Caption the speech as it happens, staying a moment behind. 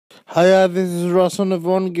Hiya, this is Ross on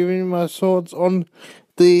Avon giving my thoughts on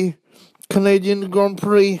the Canadian Grand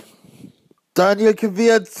Prix. Daniel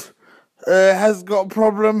Kvyat has got a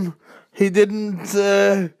problem. He didn't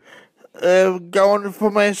go on the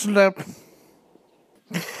formation lap.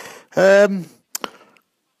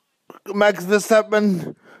 Max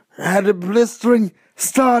Verstappen had a blistering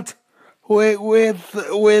start with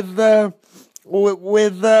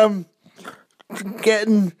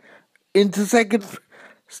getting into second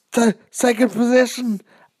position,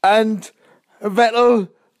 and Vettel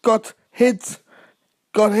got hit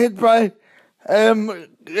by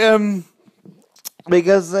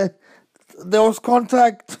because there was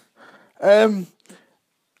contact.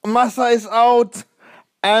 Massa is out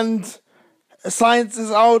and Sainz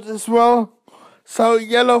is out as well, so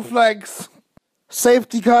yellow flags.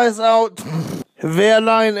 Safety car is out.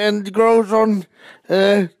 Wehrlein and Grosjean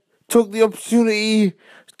took the opportunity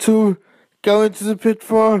to go into the pits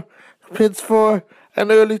for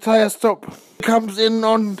an early tyre stop. Comes in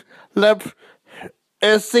on lap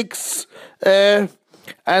 6 and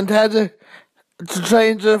had to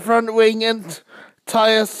change the front wing and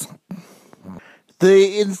tyres.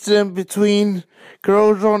 The incident between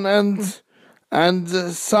Grosjean and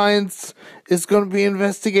Sainz is going to be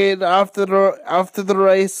investigated after the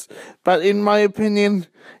race, but in my opinion,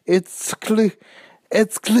 it's clear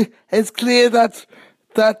that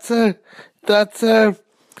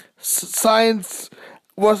Sainz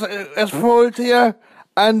was at fault here,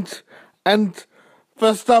 and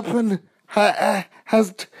Verstappen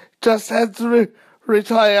has just had to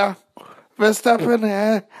retire.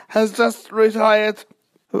 Verstappen has just retired.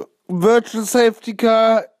 Virtual safety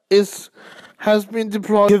car has been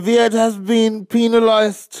deployed. Kvyat has been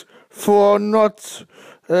penalised for not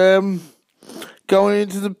going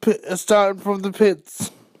into the starting from the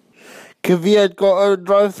pits. Kvyat got a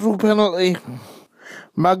drive-through penalty.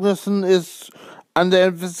 Magnussen is under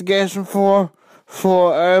investigation for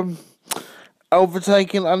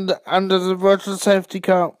overtaking under the virtual safety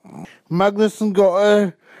car. Magnussen got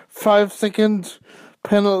a 5-second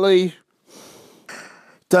penalty.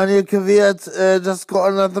 Daniel Kvyat just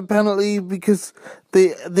got another penalty because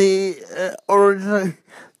the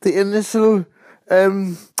initial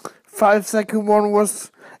 5-second one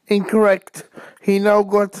was incorrect. He now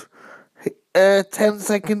got 10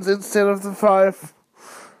 seconds instead of the 5.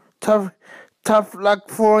 Tough luck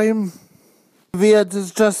for him. Kvyat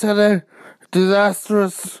has just had a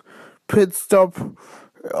disastrous pit stop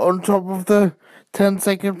on top of the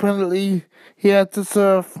 10-second penalty he had to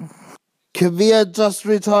serve. Kvyat just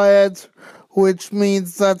retired, which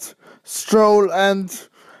means that Stroll and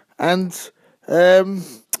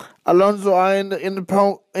Alonso are in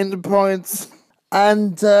the points,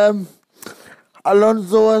 and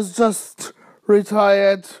Alonso has just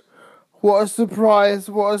retired. What a surprise!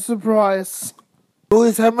 What a surprise!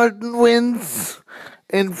 Lewis Hamilton wins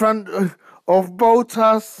in front of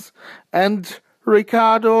Bottas and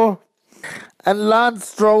Ricciardo, and Lance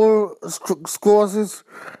Stroll scores his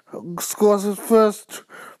first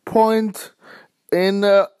point in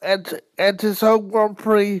at his home Grand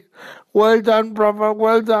Prix. Well done, brother.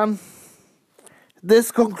 Well done.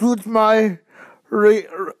 This concludes my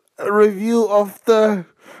review of the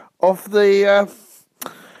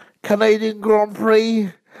Canadian Grand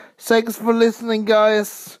Prix. Thanks for listening,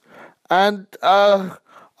 guys, and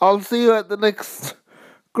I'll see you at the next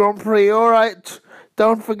Grand Prix. Alright,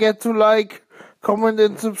 don't forget to like, comment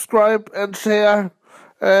and subscribe and share.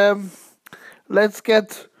 Let's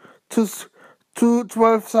get to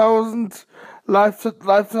 12,000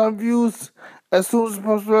 lifetime views as soon as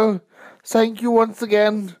possible. Thank you once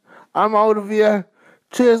again. I'm out of here.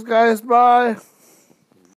 Cheers, guys. Bye.